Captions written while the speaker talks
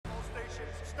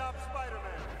stop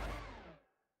Spider-Man.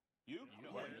 You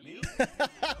heard me?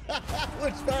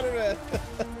 Which Spider-Man?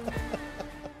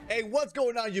 Hey, what's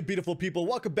going on, you beautiful people?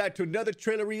 Welcome back to another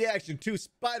trailer reaction to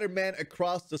Spider-Man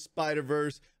Across the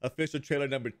Spider-Verse, official trailer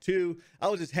number 2. I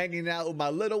was just hanging out with my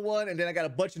little one, and then I got a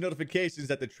bunch of notifications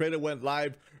that the trailer went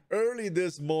live early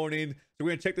this morning. So we're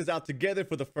gonna check this out together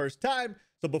for the first time.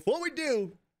 So before we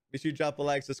do, make sure you drop a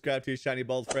like, subscribe to your shiny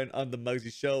bald friend on the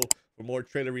Muggsy Show for more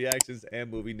trailer reactions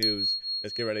and movie news.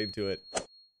 Let's get right into it.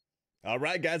 All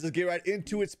right, guys, let's get right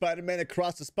into it. Spider-Man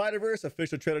Across the Spider-Verse,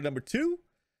 official trailer number 2.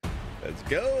 Let's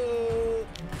go.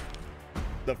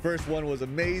 The first one was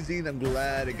amazing. I'm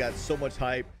glad it got so much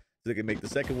hype so they can make the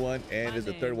second one, and there's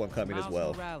a third one coming as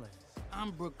well. Morales. I'm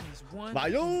Brooklyn's one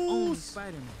Miles! and only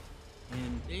Spider-Man,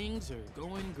 and things are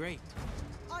going great.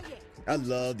 Oh yeah. I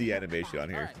love the animation on All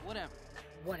here. right, whatever.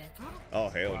 Whatever. Oh,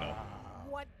 hell no.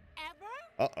 Whatever.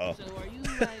 Uh-oh. So are you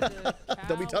like a cow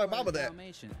Don't be telling or a Mama that.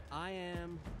 Dalmatian? I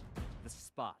am the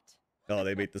Spot. Oh,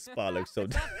 they made the spot look so,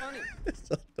 It's not funny.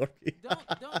 so dorky.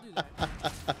 Don't do that.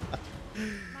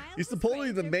 He's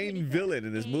supposedly the main villain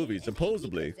in this movie,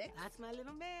 supposedly. That's my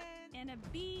little man. And a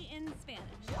B in Spanish.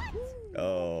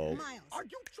 Oh. Miles. Are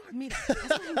you trying? Mira, that's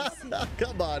what I'm saying.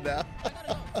 Come on now.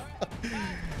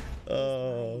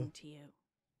 Oh. Lying to you.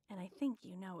 And I think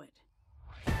you know it.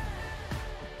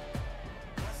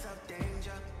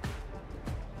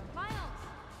 Miles!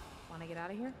 Want to get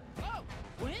out of here? Oh,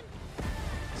 Gwen?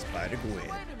 Spider-Gwen. Wait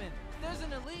a minute. There's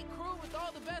an elite crew with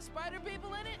all the best spider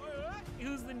people in it?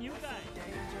 Who's the new guy?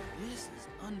 This is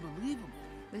unbelievable.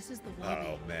 This is the one.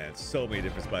 Oh, man. So many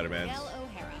different Spider-Mans.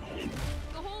 O'Hara.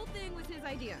 The whole thing was his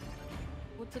idea.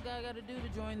 What's a guy got to do to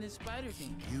join this spider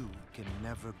team? You can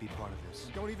never be part of this.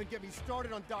 Don't even get me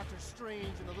started on Doctor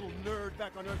Strange and the little nerd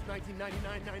back on Earth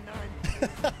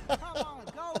 1999. Come on,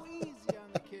 go easy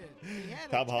on the kid. He had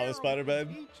a Tom Holland terrible Spider-Man.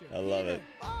 future. I love it.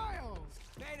 Miles,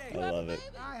 I love it.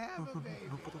 I have a baby.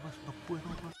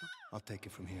 I'll take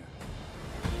it from here.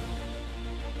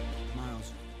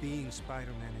 Miles, being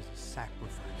Spider-Man is a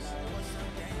sacrifice.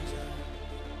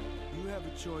 You have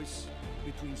a choice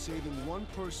between saving one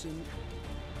person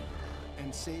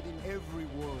and saving every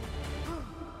world.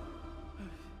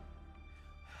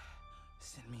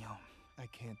 Send me home. I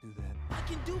can't do that. I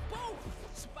can do both.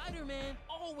 Spider-Man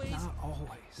always. Not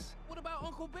always. What about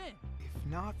Uncle Ben? If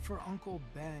not for Uncle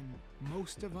Ben,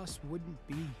 most of us wouldn't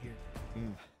be here.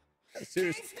 Got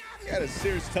a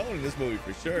serious tone in this movie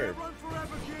for sure. Run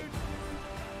forever, kid.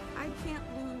 I can't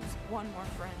lose one more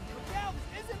friend. Miguel,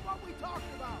 this isn't what we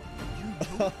talked about.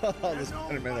 Oh, the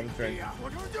Spider-Man on the train.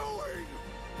 What are you doing?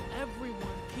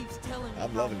 Everyone keeps telling me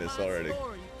I'm how loving this my already.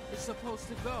 story is supposed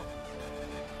to go.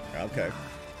 Okay.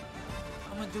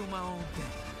 I'm gonna do my own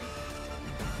thing.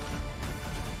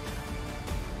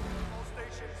 All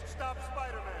stations, stop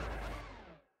Spider-Man.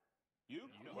 You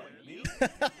heard me?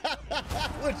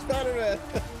 Which Spider-Man?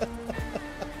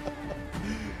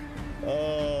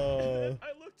 Oh.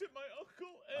 I looked at my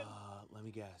uncle and... Let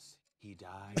me guess. He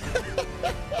died.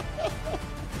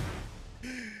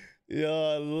 Yo,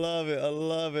 I love it. I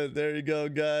love it. There you go,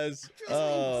 guys.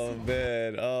 Oh,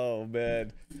 man. Oh,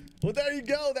 man. Well, there you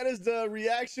go. That is the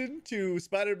reaction to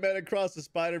Spider-Man Across the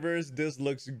Spider-Verse. This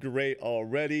looks great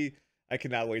already. I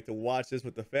cannot wait to watch this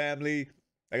with the family.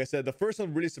 Like I said, the first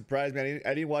one really surprised me.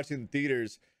 I didn't watch it in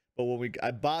theaters, but when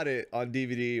I bought it on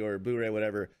DVD or Blu-ray,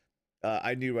 whatever,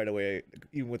 I knew right away,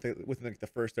 even within like the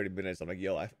first 30 minutes, I'm like,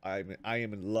 yo, I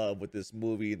am in love with this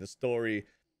movie and the story.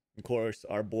 Of course,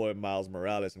 our boy Miles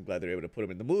Morales, I'm glad they're able to put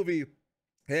him in the movie.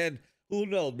 And who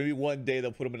knows, maybe one day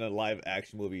they'll put him in a live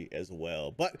action movie as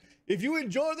well. But if you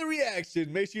enjoy the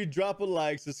reaction, make sure you drop a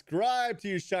like, subscribe to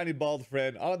your shiny bald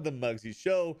friend on the Muggsy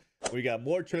Show. We got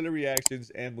more trailer reactions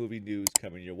and movie news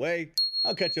coming your way.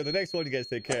 I'll catch you on the next one. You guys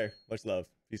take care. Much love.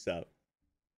 Peace out.